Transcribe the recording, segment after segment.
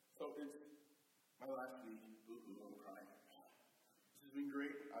My last week, boo-hoo, I'm crying. This has been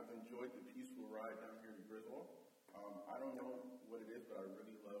great. I've enjoyed the peaceful ride down here to Griswold. I don't know what it is, but I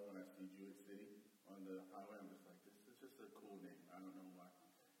really love when I see Jewett City on the highway. I'm just like, this is just a cool name. I don't know why.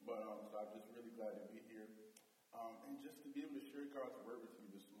 But so I'm just really glad to be here. And just to be able to share God's word with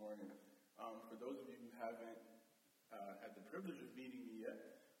you this morning. For those of you who haven't had the privilege of meeting me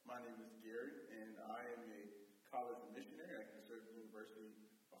yet, my name is Gary, and I am a college missionary. I can serve the University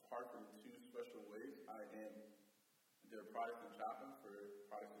of Hartford in two special ways. I am their Protestant chaplain for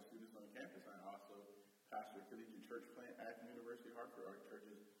Protestant students on campus. I also pastor a collegiate church plant at the University of Hartford. Our church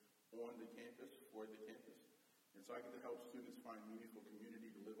is on the campus, for the campus. And so I get to help students find meaningful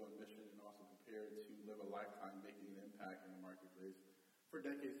community to live on mission and also prepare to live a lifetime making an impact in the marketplace for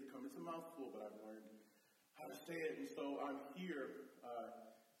decades to come. It's a mouthful, but I've learned how to say it. And so I'm here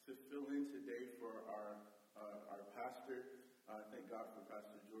to fill in today for our pastor. Thank God for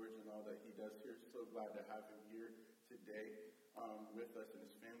Pastor George and all that he does here. So glad to have him here today with us, and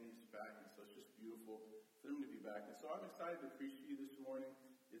his family's back, and so it's just beautiful for them to be back. And so I'm excited to preach to you this morning.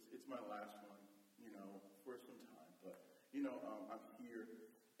 It's my last one, for some time, but I'm here.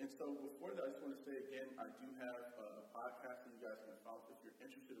 And so before that, I just want to say again, I do have a podcast that you guys can follow if you're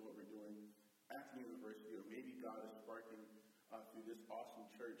interested in what we're doing at the university, or maybe God is sparking through this awesome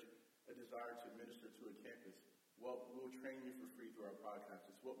church a desire to minister to a campus. Well, we'll train you for free through our podcast.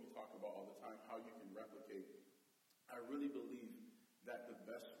 It's what we talk about all the time, how you can replicate. I really believe that the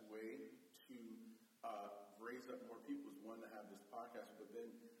best way to raise up more people is, one, to have this podcast, but then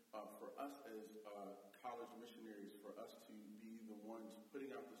for us as college missionaries, for us to be the ones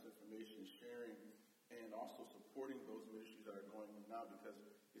putting out this information, sharing, and also supporting those ministries that are going on now, because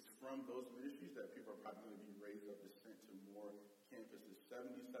it's from those ministries that people are probably going to be raised up to sent to more campuses.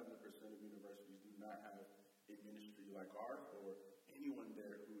 77% of universities do not have a ministry like ours or anyone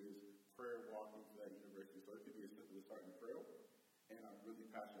there who is prayer walking for that university. So it could be as simple as starting prayer, and I'm really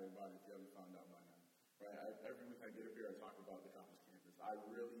passionate about it if you haven't found out by now. Right? Every week I get up here, I talk about the college campus. I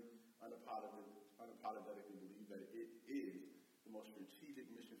really unapologetically believe that it is the most strategic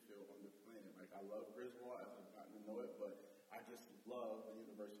mission field on the planet. Like, I love Griswold, I've gotten to know it, but I just love the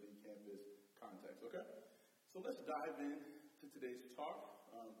university campus context. Okay? So let's dive in to today's talk.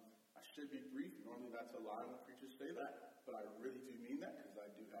 I should be brief. Normally that's a lie when preachers say that, but I really do mean that because I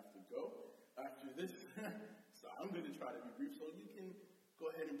do have to go after this. So I'm going to try to be brief so you can go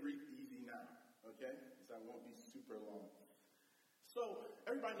ahead and breathe easy now, okay? Because I won't be super long. So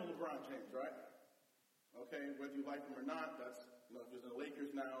everybody knows LeBron James, right? Okay, whether you like him or not, that's, if he's in the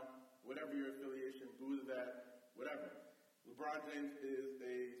Lakers now, whatever your affiliation, boo to that, whatever. LeBron James is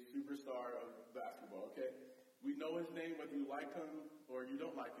a superstar of basketball, okay? We know his name, whether you like him or you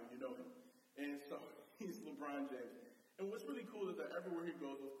don't like him, you know him. And so he's LeBron James. And what's really cool is that everywhere he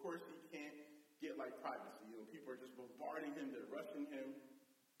goes, of course, he can't get privacy. People are just bombarding him, they're rushing him.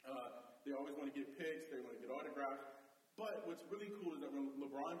 They always want to get pics, they want to get autographs. But what's really cool is that when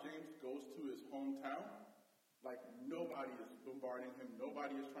LeBron James goes to his hometown, nobody is bombarding him,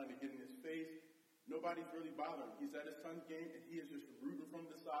 nobody is trying to get in his face, nobody's really bothering him. He's at his son's game, and he is just rooting from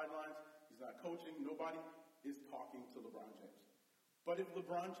the sidelines. He's not coaching, nobody is talking to LeBron James. But if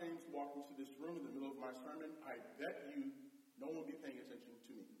LeBron James walked into this room in the middle of my sermon, I bet you no one would be paying attention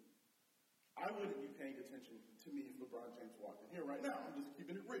to me. I wouldn't be paying attention to me if LeBron James walked in here right now. I'm just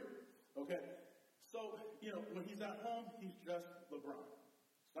keeping it real, okay? So, when he's at home, he's just LeBron.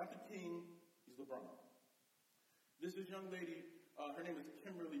 He's not the king, he's LeBron. This is young lady, her name is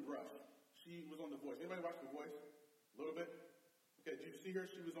Kimberly Rush. She was on The Voice. Anybody watch The Voice? A little bit? Okay, did you see her?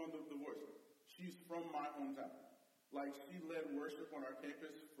 She was on The Voice. She's from my hometown. She led worship on our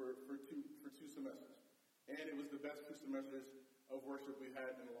campus for two semesters. And it was the best 2 semesters of worship we've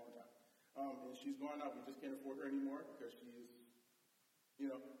had in a long time. And she's gone out. We just can't afford her anymore because she's,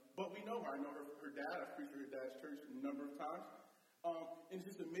 but we know her. I know her dad. I've preached at her dad's church a number of times. And it's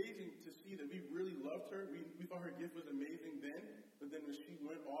just amazing to see that we really loved her. We thought her gift was amazing then. But then when she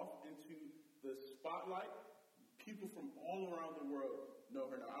went off into the spotlight, people from all around the world know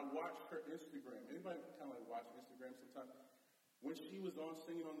her now. I watched her Instagram. Anybody kind of watch Instagram sometimes? When she was on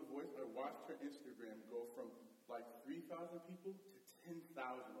singing on The Voice, I watched her Instagram go from 3,000 people to 10,000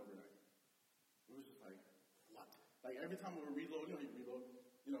 overnight. It was just what? Every time we were reloading, you reload,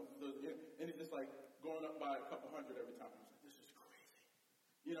 and it's just going up by a couple hundred every time. I was like, this is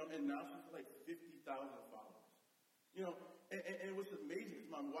crazy. And now she's 50,000 followers. And what's amazing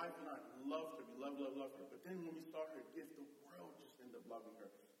is my wife and I loved her. We loved her. But then when we saw her gift, the world just ended up loving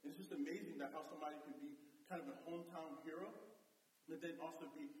her. It's just amazing that how somebody could be kind of a hometown hero, but then also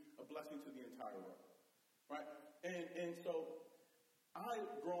be a blessing to the entire world. Right? And so I,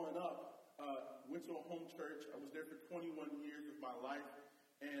 growing up, went to a home church. I was there for 21 years of my life.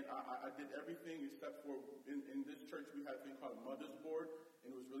 And I did everything except for, in this church, we had a thing called Mother's Board.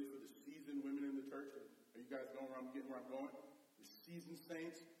 And it was really for the seasoned women in the church. Are you guys going where I'm going? The seasoned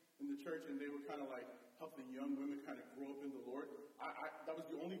saints in the church. And they were kind of like helping young women kind of grow up in the Lord. That was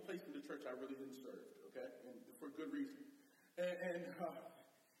the only place in the church I really didn't serve, okay? And for good reason.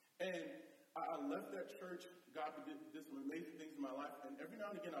 And I left that church. God did some amazing things in my life. And every now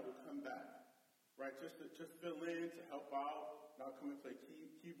and again, I would come back, right? Just fill in, to help out. And I'll come and play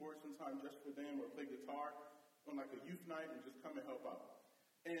keyboard sometimes just for them, or play guitar on like a youth night and just come and help out.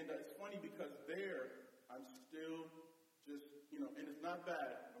 And it's funny because there, I'm still just, and it's not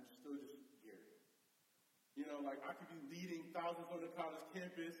bad. I'm still just here. Like I could be leading thousands on the college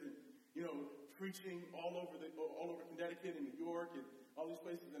campus and, preaching all over Connecticut and New York and all these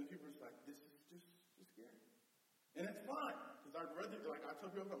places, and people are just like, this is just scary. And it's fine, because I'd rather, like I tell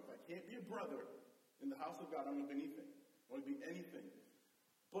people, if I can't be a brother in the house of God, I'm going to be anything. I want to be anything.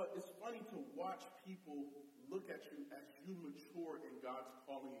 But it's funny to watch people look at you as you mature in God's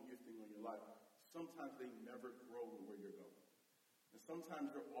calling and gifting on your life. Sometimes they never grow to where you're going. And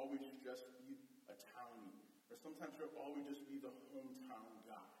sometimes you'll always just be a townie. Or sometimes you'll always just be the hometown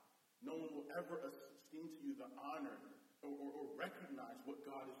guy. No one will ever esteem to you the honor or recognize what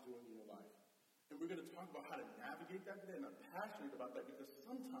God is doing in your life. And we're going to talk about how to navigate that today. And I'm passionate about that because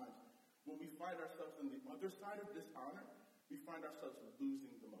sometimes when we find ourselves on the other side of dishonor, we find ourselves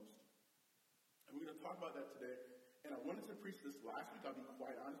losing the most. And we're going to talk about that today. And I wanted to preach this last week, I'll be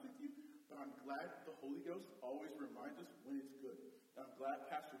quite honest with you, but I'm glad the Holy Ghost always reminds us when it's good. And I'm glad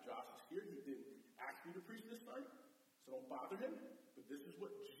Pastor Josh is here. He didn't ask me to preach this sermon, so don't bother him. But this is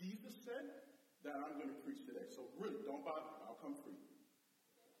what Jesus said that I'm going to preach today. So really, don't bother me. I'll come free.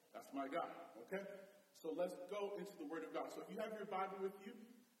 That's my God, okay? So let's go into the Word of God. So if you have your Bible with you,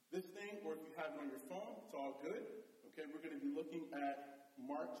 this thing, or if you have it on your phone, it's all good. Okay, we're going to be looking at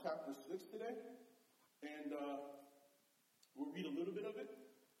Mark chapter 6 today. And we'll read a little bit of it,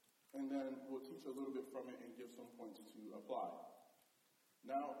 and then we'll teach a little bit from it and give some points to apply.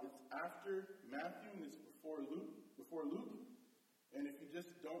 Now, it's after Matthew, and it's before Luke. And if you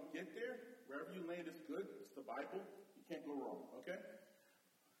just don't get there, wherever you land is good. It's the Bible. You can't go wrong, okay?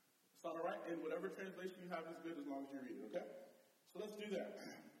 Sound all right? And whatever translation you have is good as long as you read it, okay? So let's do that.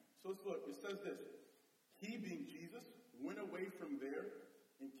 So let's look. It says this. He, being Jesus, went away from there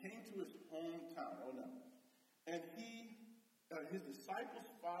and came to his hometown. Oh, no. And his disciples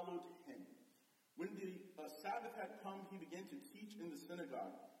followed him. When the Sabbath had come, he began to teach in the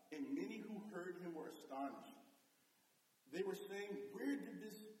synagogue, and many who heard him were astonished. They were saying, where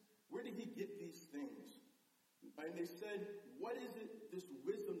did he get these things? And they said, what is it, this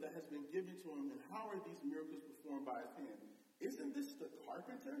wisdom that has been given to him, and how are these miracles performed by his hand? Isn't this the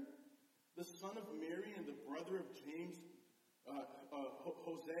carpenter, the son of Mary, and the brother of James,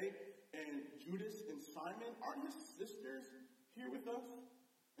 Jose, and Judas, and Simon? Aren't his sisters here with us?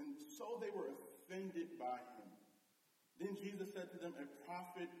 And so they were offended by him. Then Jesus said to them, a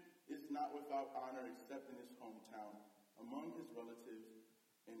prophet is not without honor except in his hometown, among his relatives,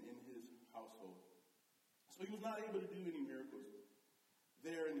 and in his household. So he was not able to do any miracles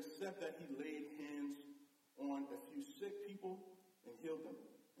there, except that he laid hands on a few sick people and healed them.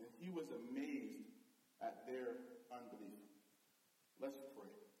 And he was amazed at their unbelief. Let's pray.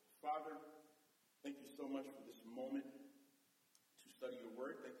 Father, thank you so much for this moment to study your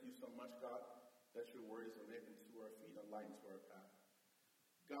word. Thank you so much, God, that your word is a lamp unto our feet, a light unto our path.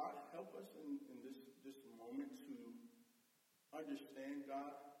 God, help us in this moment to understand,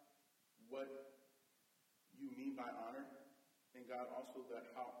 God, what you mean by honor, and God, also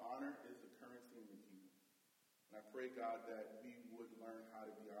that how honor is a currency in the kingdom. And I pray, God, that we would learn how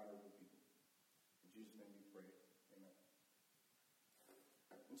to be honorable people. In Jesus' name we pray. Amen.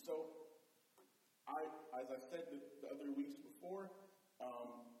 And so, as I said the other weeks before,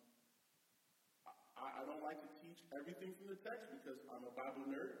 I don't like to teach everything from the text because I'm a Bible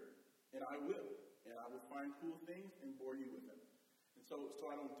nerd, and I will. And I will find cool things and bore you with them. And so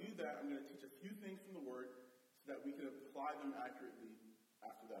I don't do that. I'm going to teach a few things from the Word so that we can apply them accurately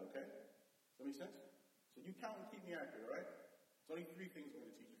after that, okay? Does that make sense? So you count and keep me accurate, all right? It's only 3 things I'm going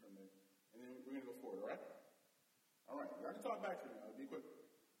to teach you from there. And then we're going to go forward, all right? All right. You're going to talk back to me. I'll be quick.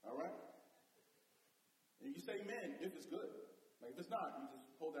 All right? And you say amen if it's good. Like, if it's not, you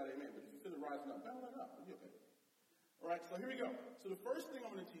just hold that amen. But if you feel it rising up, battle that up. It'll be okay. All right, so here we go. So the first thing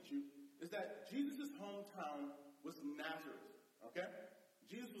I'm going to teach you is that Jesus' hometown was Nazareth, okay?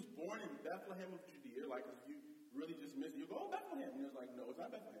 Jesus was born in Bethlehem of Judea. Like, if you really just miss it, you go, oh, Bethlehem. And it's like, no, it's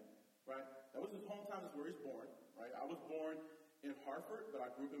not Bethlehem, right? That was his hometown, is where he's born, right? I was born in Hartford, but I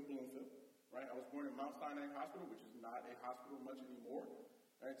grew up in Bloomfield, right? I was born in Mount Sinai Hospital, which is not a hospital much anymore.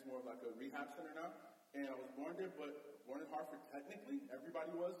 Right? It's more of like a rehab center now. And I was born there, but born in Hartford technically.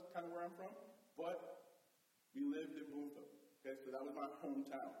 Everybody was kind of where I'm from. But we lived in Bloomfield. Okay, so that was my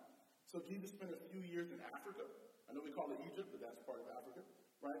hometown. So Jesus spent a few years in Africa. I know we call it Egypt, but that's part of Africa,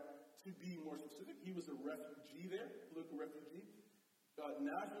 right? To be more specific, he was a refugee there, political refugee.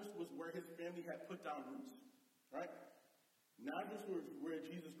 Nazareth was where his family had put down roots, right? Nazareth was where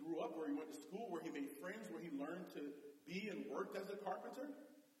Jesus grew up, where he went to school, where he made friends, where he learned to be and worked as a carpenter,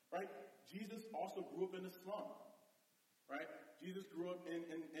 right? Jesus also grew up in the slum, right? Jesus grew up in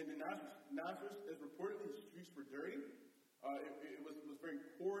Nazareth. Nazareth, as reportedly, the streets were dirty. It was a very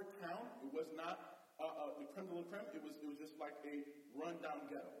poor town. It was not the creme de la creme. It was just like a rundown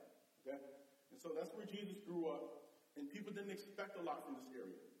ghetto, okay? And so that's where Jesus grew up. And people didn't expect a lot from this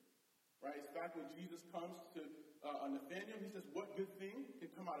area, right? In fact, when Jesus comes to Nathanael, he says, "What good thing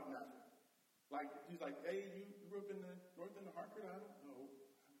can come out of Nazareth?" Like, he's like, "Hey, you grew up in the north end of Hartford? I don't know.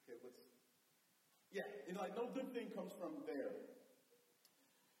 Okay, yeah, and like, no good thing comes from there."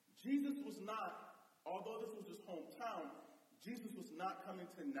 Jesus was not, although this was his hometown, Jesus was not coming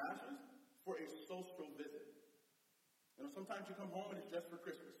to Nazareth for a social visit. You know, sometimes you come home and it's just for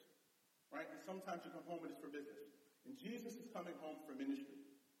Christmas, right? And sometimes you come home and it's for business. And Jesus is coming home for ministry.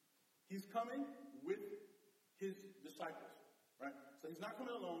 He's coming with his disciples, right? So he's not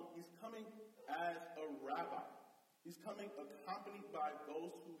coming alone. He's coming as a rabbi. He's coming accompanied by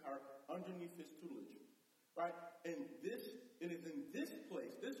those who are underneath his tutelage, right? And it is in this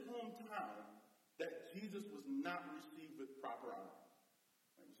place, this hometown, that Jesus was not received with proper honor.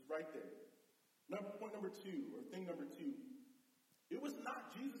 Right? This is right there. Point number two, or thing number two. It was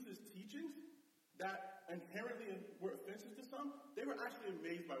not Jesus' teachings that inherently were offensive to some. They were actually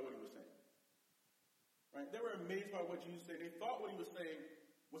amazed by what he was saying. Right? They were amazed by what Jesus said. They thought what he was saying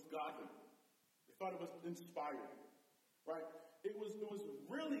was godly. They thought it was inspired. Right? It was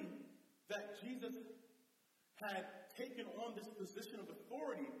really that Jesus had taken on this position of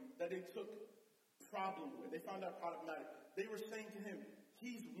authority that they took problem with. They found that problematic. They were saying to him,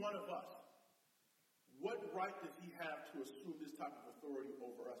 "He's one of us. What right does he have to assume this type of authority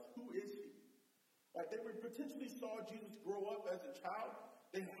over us? Who is he?" Right? They were potentially saw Jesus grow up as a child.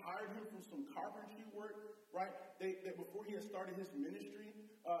 They hired him for some carpentry work, right? They before he had started his ministry,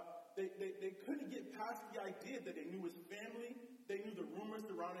 they couldn't get past the idea that they knew his family. They knew the rumors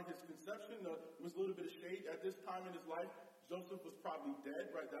surrounding his conception. There was a little bit of shade at this time in his life. Joseph was probably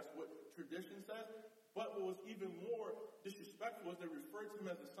dead, right? That's what tradition says. But what was even more disrespectful is they referred to him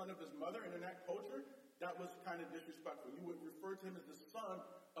as the son of his mother, and in that culture, that was kind of disrespectful. You would refer to him as the son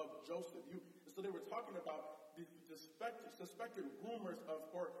of Joseph. So they were talking about the suspected rumors of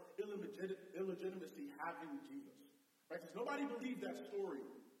or illegitimacy having Jesus. Right? Because nobody believed that story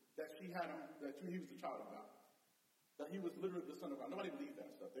that she had him, that he was the child of God. That he was literally the son of God. Nobody believed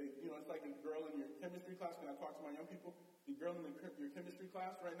that stuff. It's like a girl in your chemistry class. When I talk to my young people, the girl in your chemistry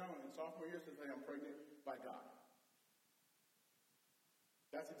class right now in sophomore year says, "Hey, I'm pregnant by God."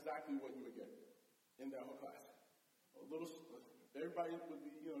 That's exactly what you would get in that whole class. Everybody would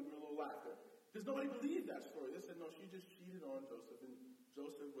be, do a little laughter. Because nobody believed that story. They said, "No, she just cheated on Joseph, and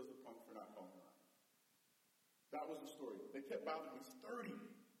Joseph was a punk for not calling her out." That was the story. They kept bothering him. He's 30,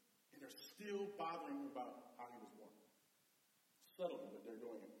 and they're still bothering him about how he was born. Subtly, but they're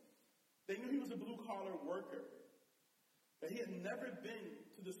doing it. They knew he was a blue-collar worker. That he had never been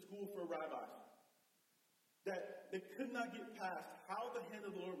to the school for rabbis. That they could not get past how the hand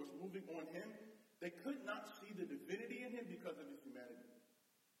of the Lord was moving on him. They could not see the divinity in him because of his humanity.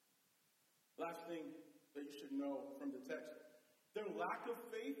 Last thing that you should know from the text, their lack of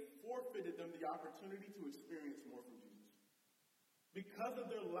faith forfeited them the opportunity to experience more from Jesus. Because of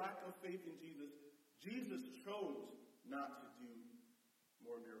their lack of faith in Jesus, Jesus chose not to do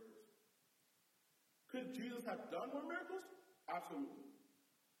more miracles. Could Jesus have done more miracles? Absolutely.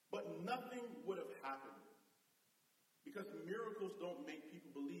 But nothing would have happened. Because miracles don't make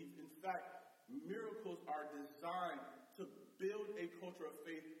people believe. In fact, miracles are designed to build a culture of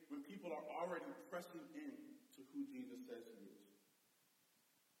faith when people are already pressing in to who Jesus says he is.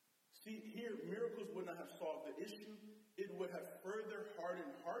 See, here, miracles would not have solved the issue. It would have further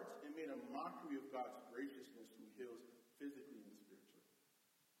hardened hearts and made a mockery of God's graciousness who heals physically and spiritually.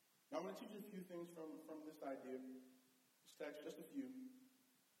 Now, I'm going to teach you a few things from this idea, this text, just a few.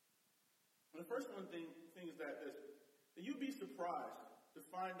 And the first thing is that you'd be surprised to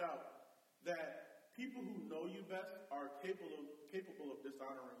find out that people who know you best are capable of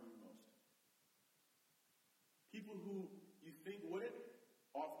dishonoring you most. People who you think wouldn't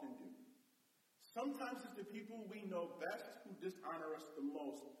often do. Sometimes it's the people we know best who dishonor us the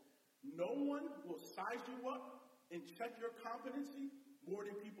most No one will size you up and check your competency more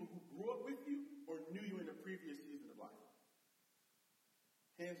than people who grew up with you or knew you in a previous season of life.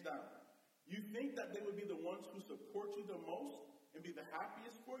 Hands down. You think that they would be the ones who support you the most and be the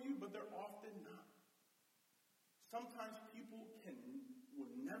happiest for you, but they're often not. Sometimes people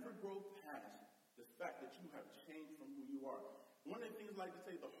will never grow past the fact that you have changed from who you are. One of the things I like to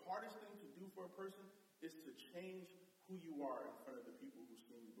say, the hardest thing to do for a person is to change who you are in front of the people who've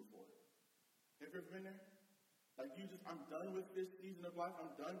seen you before. Have you ever been there? Like I'm done with this season of life.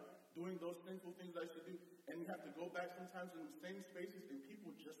 I'm done doing those sinful things I should do. And you have to go back sometimes in the same spaces and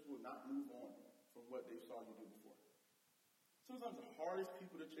people just will not move on from what they saw you do before. Sometimes the hardest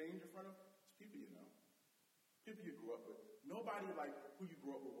people to change in front of is people you know. People you grew up with. Nobody like who you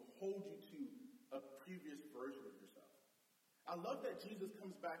grew up with will hold you to a previous version of yourself. I love that Jesus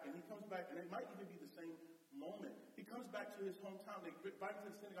comes back, and he comes back, and it might even be the same moment. He comes back to his hometown, they invite him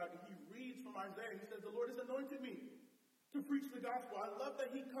to the synagogue, and he reads from Isaiah. He says, the Lord has anointed me to preach the gospel. I love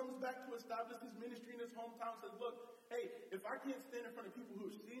that he comes back to establish his ministry in his hometown and says, look, hey, if I can't stand in front of people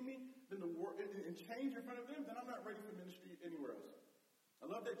who have seen me then and change in front of them, then I'm not ready for ministry anywhere else. I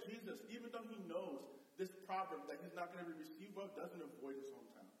love that Jesus, even though he knows this proverb that he's not going to be received of, doesn't avoid his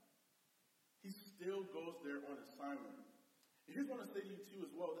hometown. He still goes there on assignment. And here's what I want to say to you too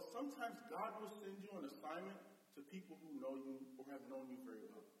as well, that sometimes God will send you on assignment to people who know you or have known you very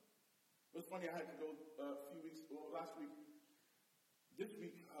well. It was funny, I had to go last week.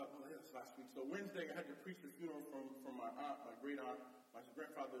 Last week. So Wednesday, I had to preach the funeral from my aunt, my great aunt, my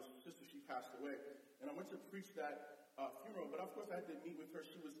grandfather's sister. She passed away. And I went to preach that funeral, but of course I had to meet with her.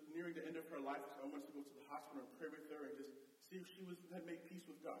 She was nearing the end of her life, so I went to go to the hospital and pray with her and just see if she had made peace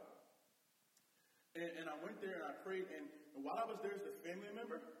with God. And I went there and I prayed, and while I was there as a family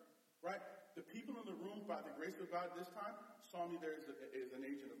member, right, the people in the room, by the grace of God this time, saw me there as an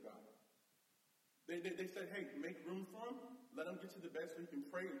agent of God. They said, hey, make room for him. Let him get to the bed so he can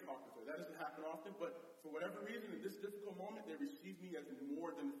pray and talk with her. That doesn't happen often, but for whatever reason, in this difficult moment, they received me as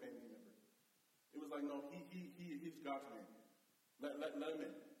more than a family member. It was like, no, he's God's man. Let him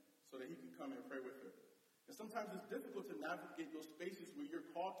in so that he can come and pray with her. And sometimes it's difficult to navigate those spaces where you're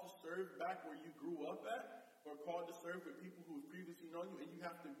called to serve back where you grew up at, or called to serve with people who have previously known you, and you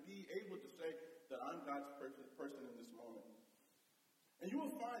have to be able to say that I'm God's person in this moment. And you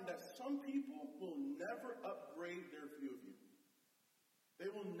will find that some people will never upgrade their view of you. They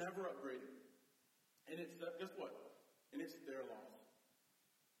will never upgrade it. And it's, guess what? And it's their loss.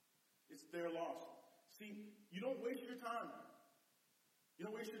 It's their loss. See, you don't waste your time. You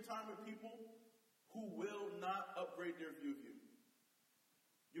don't waste your time with people who will not upgrade their view of you.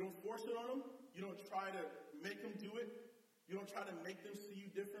 You don't force it on them. You don't try to make them do it. You don't try to make them see you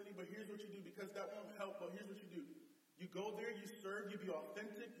differently. But here's what you do, because that won't help. But here's what you do. You go there, you serve, you be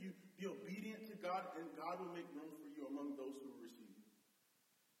authentic, you be obedient to God, and God will make room for you among those who will receive you.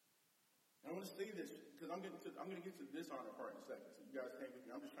 And I want to say this, because I'm going to get to this honor part in a second. So you guys hang with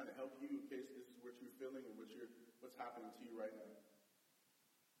me. I'm just trying to help you in case this is what you're feeling and what's happening to you right now.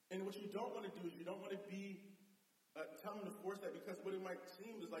 And what you don't want to do is you don't want to be telling the force that, because what it might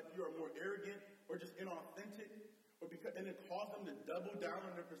seem is like you are more arrogant or just inauthentic, and it causes them to double down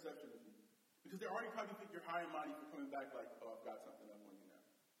on their perception of you. Because they already probably think you're high and mighty for coming back like, oh, I've got something up on you now.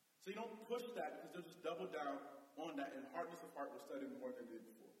 So you don't push that, because they'll just double down on that, and hardness of heart will set in more than it did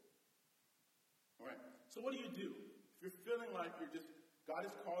before. All right. So what do? If you're feeling like God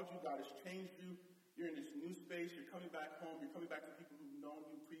has called you, God has changed you, you're in this new space, you're coming back home, you're coming back to people who've known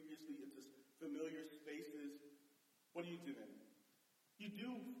you previously, it's familiar spaces, what do you do then? You do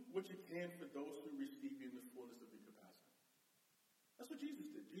what you can for those who receive you in the fullness of your capacity. That's what Jesus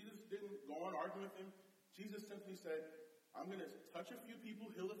did. Jesus didn't go on arguing with him. Jesus simply said, I'm going to touch a few people,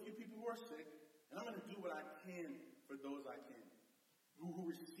 heal a few people who are sick, and I'm going to do what I can for those I can, who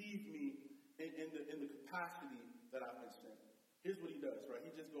receive me in the capacity that I've been sent. Here's what he does, right? He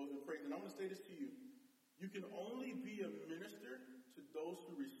just goes and prays. And I'm going to say this to you. You can only be a minister to those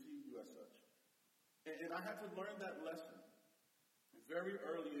who receive you as such. And I had to learn that lesson very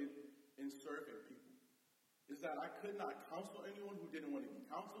early in serving people. Is that I could not counsel anyone who didn't want to be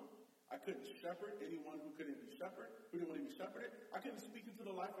counseled. I couldn't shepherd anyone who couldn't be shepherded, who didn't want to be shepherded. I couldn't speak into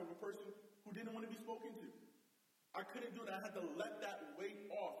the life of a person who didn't want to be spoken to. I couldn't do that. I had to let that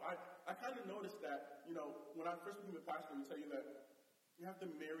weight off. I kind of noticed that, when I first became a pastor, we tell you that you have to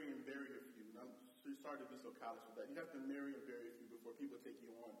marry and bury a few. And I'm sorry to be so callous with that. You have to marry and bury a few before people take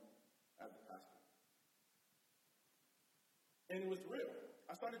you on as a pastor. And it was real.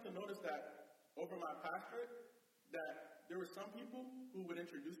 I started to notice that over my pastorate, that there were some people who would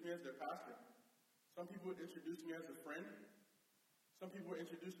introduce me as their pastor. Some people would introduce me as a friend. Some people will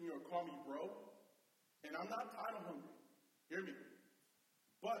introduce me or call me bro. And I'm not title hungry. Hear me.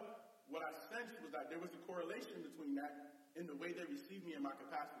 But what I sensed was that there was a correlation between that and the way they received me and my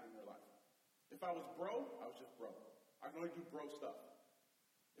capacity in their life. If I was bro, I was just bro. I can only do bro stuff.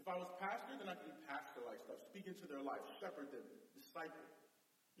 If I was pastor, then I could do pastor-like stuff. Speak into their life, shepherd them, disciple.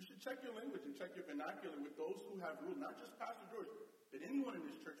 You should check your language and check your vernacular with those who have rule, not just Pastor George, but anyone in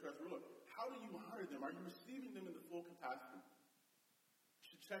this church who has rule. How do you honor them? Are you receiving them in the full capacity? You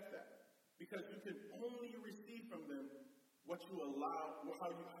should check that. Because you can only receive from them what you allow,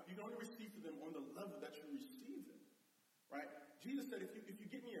 you can only receive from them on the level that you receive them. Right? Jesus said, if you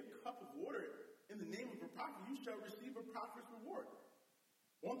give me a cup of water in the name of a prophet, you shall receive a prophet's reward.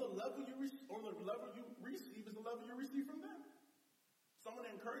 On the level you receive is the level you receive from them. So I'm going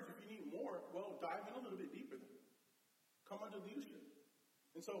to encourage you, if you need more, well, dive in a little bit deeper then. Come under leadership.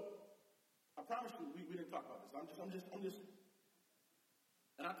 And so, I promise you, we didn't talk about this. I'm just,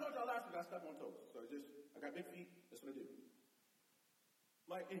 and I told y'all last week I stepped on toes. So I got big feet, that's what I do.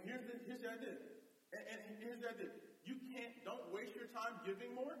 And here's the idea. And here's the idea. Don't waste your time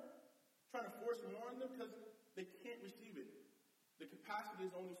giving more, trying to force more on them, because they can't receive it. The capacity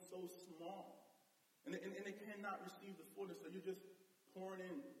is only so small. And they cannot receive the fullness, so you're just pouring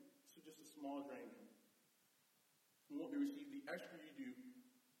in to just a small drain. It won't be received. The extra you do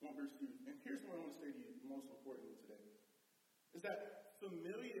won't be received. And here's what I want to say to you most importantly today. Is that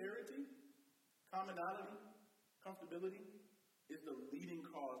familiarity, commonality, comfortability is the leading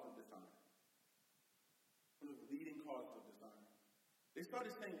cause of dishonor. One of the leading causes of dishonor. They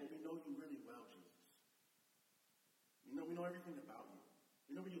started saying, well, we know you really well, Jesus. We know everything about you.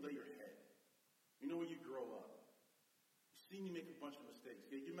 We know where you lay your head. We know where you grow up. We've seen you make a bunch of mistakes.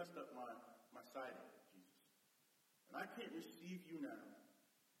 Yeah, you messed up my sighting, Jesus. And I can't receive you now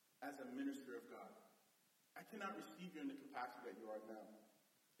as a minister of God. I cannot receive you in the capacity that you are now.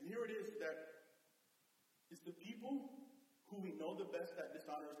 And here it is that it's the people who we know the best that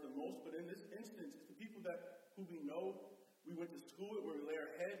dishonor us the most, but in this instance, it's the people who we know we went to school with, where we lay our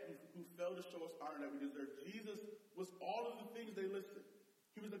head, who failed to show us honor that we deserve. Jesus was all of the things they listed.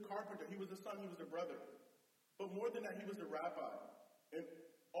 He was a carpenter, he was a son, he was a brother. But more than that, he was a rabbi. And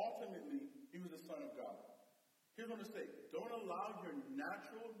ultimately, he was the Son of God. Here's what I'm going to say. Don't allow your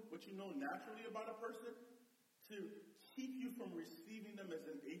what you know naturally about a person, to keep you from receiving them as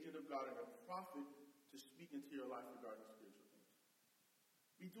an agent of God and a prophet to speak into your life regarding spiritual things.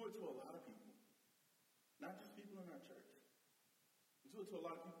 We do it to a lot of people. Not just people in our church. We do it to a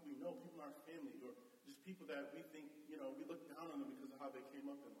lot of people we know, people in our family, or just people that we think, we look down on them because of how they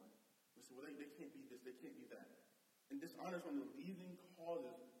came up in life. We say, well, they can't be this, they can't be that. And dishonor is one of the leading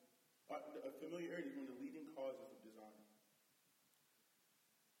causes, familiarity is one of the leading causes of dishonor.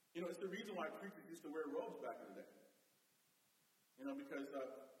 It's the reason why preachers used to wear robes back in the day. Because,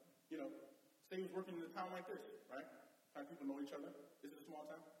 say he was working in a town like this, right? How people know each other? Is it a small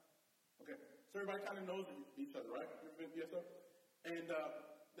town? Okay. So everybody kind of knows each other, right? You ever been to PSO? And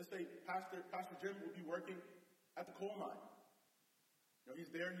let's say Pastor Jim will be working at the coal mine.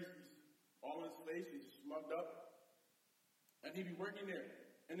 He's there, he's all in his face, he's smugged up. And he'd be working there.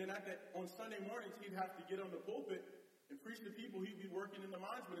 And then on Sunday mornings, he'd have to get on the pulpit and preach to people he'd be working in the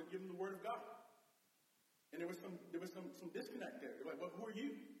mines with and give them the word of God. And there was some disconnect there. They're like, well, who are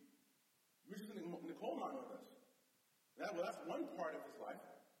you? You're just in the coal mine with us. That's one part of his life.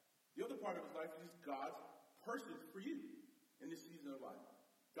 The other part of his life is God's person for you in this season of life.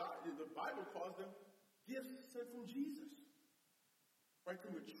 The Bible calls them gifts sent from Jesus. Right?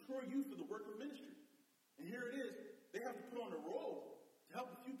 To mature you for the work of ministry. And here it is. They have to put on a robe to help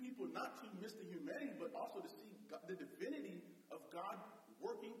a few people not to miss the humanity, but also to see the divinity of God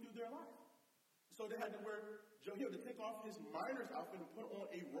working through their life. So they had to he had to take off his miner's outfit and put on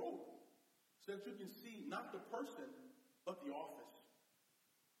a robe so that you can see not the person, but the office.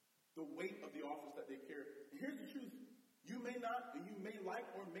 The weight of the office that they carry. And here's the truth. You may not, and you may like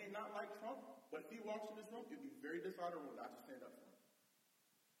or may not like Trump, but if he walks in this room, it would be very dishonorable not to stand up for him.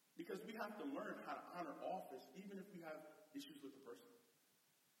 Because we have to learn how to honor office, even if we have issues with the person.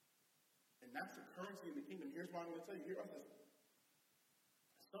 And that's the currency in the kingdom. Here's what I'm going to tell you. Hear us.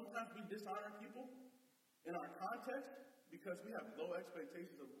 Sometimes we dishonor people in our context because we have low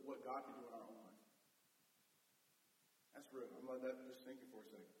expectations of what God can do in our own life. That's real. I'm going to let that just sink in for a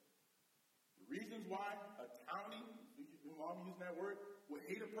second. The reasons why a townie, your mom using that word, would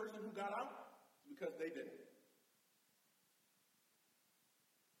hate a person who got out is because they did it.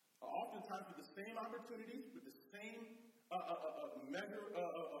 Oftentimes with the same opportunities, with the same measure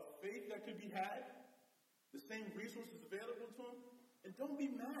of faith that could be had, the same resources available to them. And don't be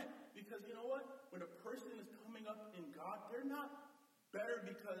mad, because you know what? When a person is coming up in God, they're not better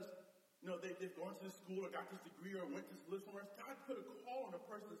because, they've gone to this school or got this degree or went to live somewhere else. God put a call on a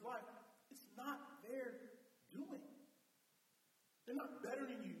person's life. It's not their doing. They're not better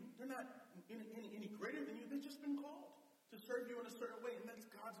than you. They're not any greater than you. They've just been called to serve you in a certain way, and that's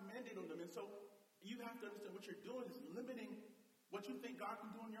God's mandate on them. And so you have to understand what you're doing is limiting what you think God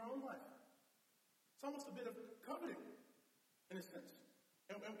can do in your own life. It's almost a bit of coveting, in a sense.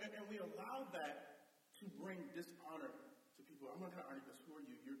 And we allow that to bring dishonor to people. I'm not going to argue this. Who are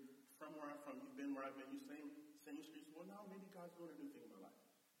you? You're from where I'm from. You've been where I've been. You same streets. Well, now maybe God's doing a new thing in my life.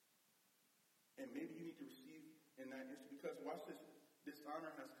 And maybe you need to receive in that instant. Because, watch this, dishonor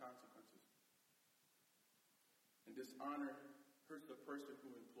has consequences. And dishonor hurts the person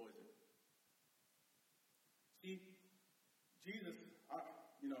who employs it. See, Jesus,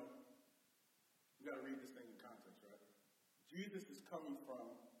 you got to read this thing in context, right? Jesus is coming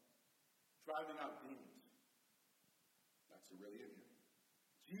from driving out demons. That's really in here.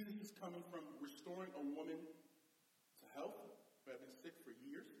 Jesus is coming from restoring a woman to health who had been sick for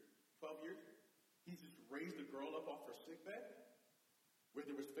years, 12 years. He's just raised a girl up off her sick bed where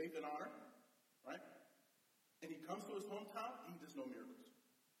there was faith and honor, right? And he comes to his hometown, he does no miracles.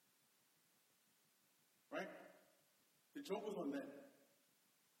 Right? The joke was on them.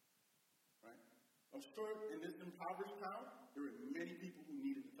 Right? I'm sure in this impoverished town, there were many people who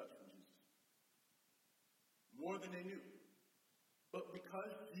needed a touch from Jesus. More than they knew. But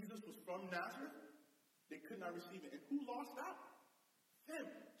because Jesus was from Nazareth, they could not receive it. And who lost out? Them.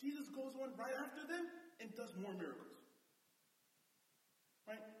 Jesus goes on right after them and does more miracles.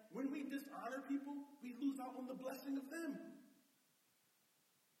 Right? When we dishonor people, we lose out on the blessing of them.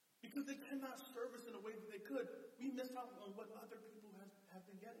 Because they cannot serve us in a way that they could. We miss out on what other people have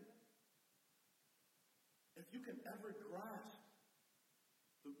been getting. If you can ever grasp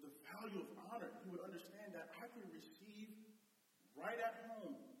the value of honor, you would understand that I can receive right at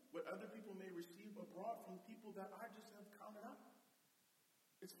home what other people may receive abroad from people that I just have counted out.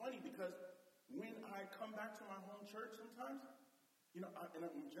 It's funny because when I come back to my home church sometimes, and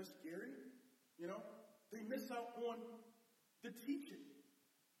I'm just Gary, they miss out on the teaching.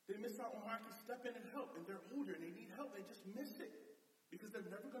 They miss out on how I can step in and help. And they're older and they need help. They just miss it. Because they're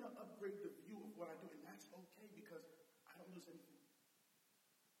never going to upgrade the view of what I do. And that's okay because I don't lose anything.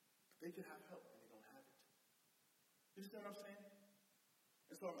 They can have help and they don't have it. You understand what I'm saying?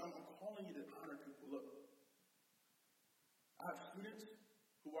 And so I'm calling you to honor people. Look, I have students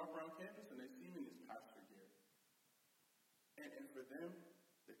who walk around campus and they see me as Pastor Gary. And for them,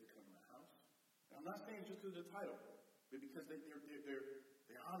 they can come to my house. And I'm not saying just because of the title, but because they're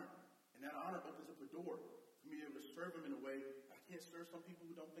honored. And that honor opens up a door for me to be able to serve them in a way I can't serve some people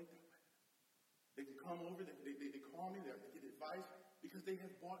who don't think that way. They can come over, they call me, they get advice, because they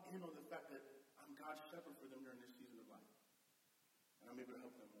have bought in on the fact that I'm God's shepherd for them during this season of life. And I'm able to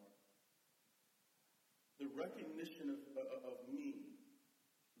help them more. The recognition of me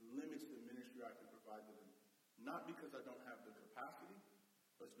limits the ministry I can provide to them. Not because I don't have the capacity,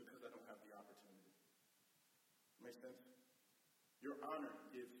 but it's because I don't have the opportunity. Make sense? Your honor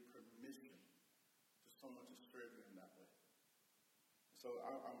gives permission to someone to serve you in that way. So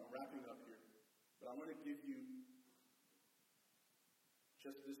I'm wrapping up here, but I want to give you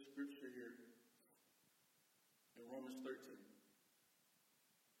just this scripture here in Romans 13.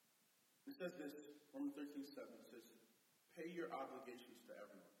 It says this, Romans 13:7, it says, pay your obligations to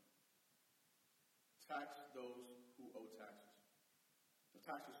everyone. Tax those who owe taxes. The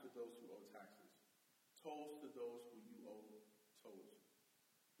taxes to those who owe taxes. Tolls to those who you owe tolls.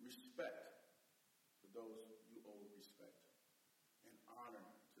 Respect to those you owe respect. And honor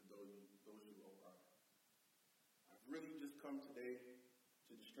to those you owe honor. I've really just come today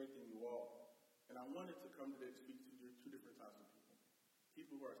to strengthen you all. And I wanted to come today to speak to you two different types of people.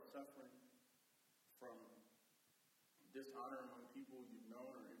 People who are suffering from dishonor among people you've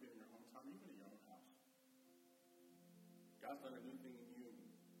known or even in your hometown, even in your own house. God's done a new thing in you.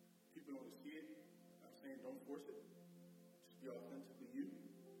 People don't see it. I'm saying don't force it. Just be authentically you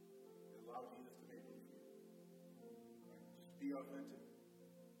and allow Jesus to make room for you. Right? Just be authentic.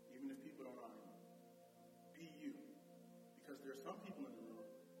 Even if people don't honor you. Be you. Because there are some people in the room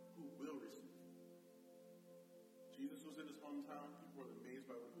who will receive. Jesus was in his hometown. People were amazed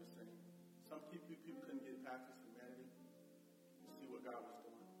by what he was saying. Some people couldn't get past his humanity and see what God was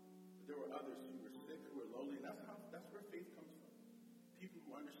doing. But there were others who were sick, who were lowly, and that's where faith comes from. People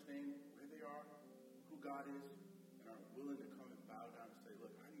who understand where they are, who God is, and are willing to come and bow down and say,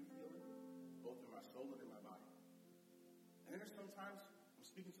 look, I need healing, both in my soul and in my body. And then there's sometimes I'm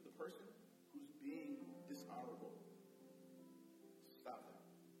speaking to the person who's being dishonorable. Stop that.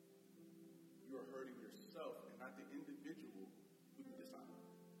 You are hurting yourself and not the individual who you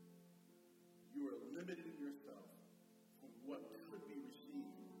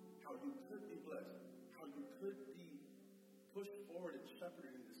could be pushed forward and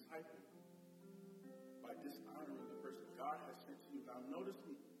shepherded and discipled by dishonoring the person God has sent to you. Now notice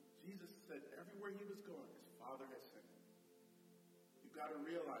me, Jesus said everywhere he was going, his Father has sent him. You've got to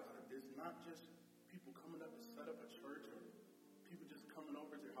realize that there's not just people coming up to set up a church or people just coming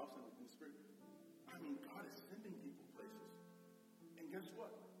over to your house in the Spirit. I mean, God is sending people places. And guess what?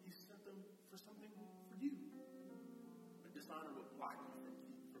 He sent them for something for you. But dishonor will block you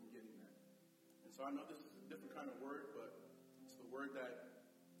from getting that. And so I know this is a different kind of word, but it's the word that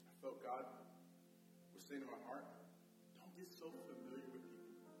I felt God was saying in my heart. Don't get so familiar with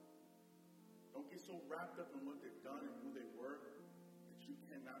people. Don't get so wrapped up in what they've done and who they were that you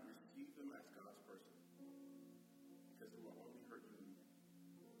cannot receive them as God's person. Because they will only hurt you in the end.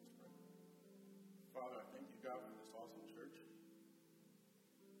 Let's pray. Father, I thank you, God, for this awesome church.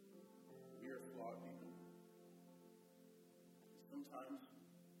 We are flawed people. Sometimes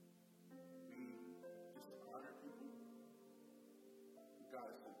we dishonor people who God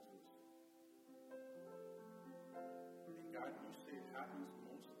has sent to us. And God, you say it happens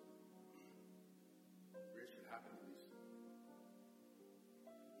most where it should happen least.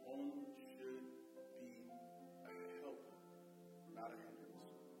 Home should be a help, not a hindrance.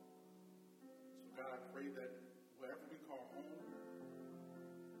 So God, I pray that whatever we call home,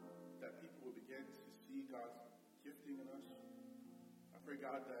 that people will begin to see God's gifting in us. I pray,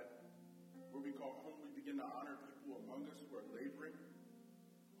 God, that where we call home, we begin to honor people among us who are laboring,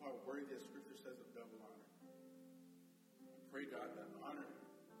 who are worthy, as Scripture says, of double honor. I pray, God, that honor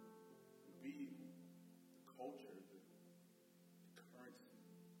will be the culture, the currency,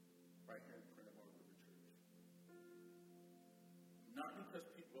 right here in front of our River Church. Not because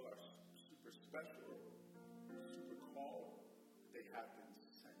people are super special or super called, they have been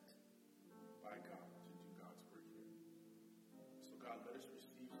sent by God to do God's work here. So God, let us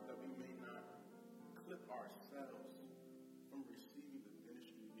receive so that we may not clip ourselves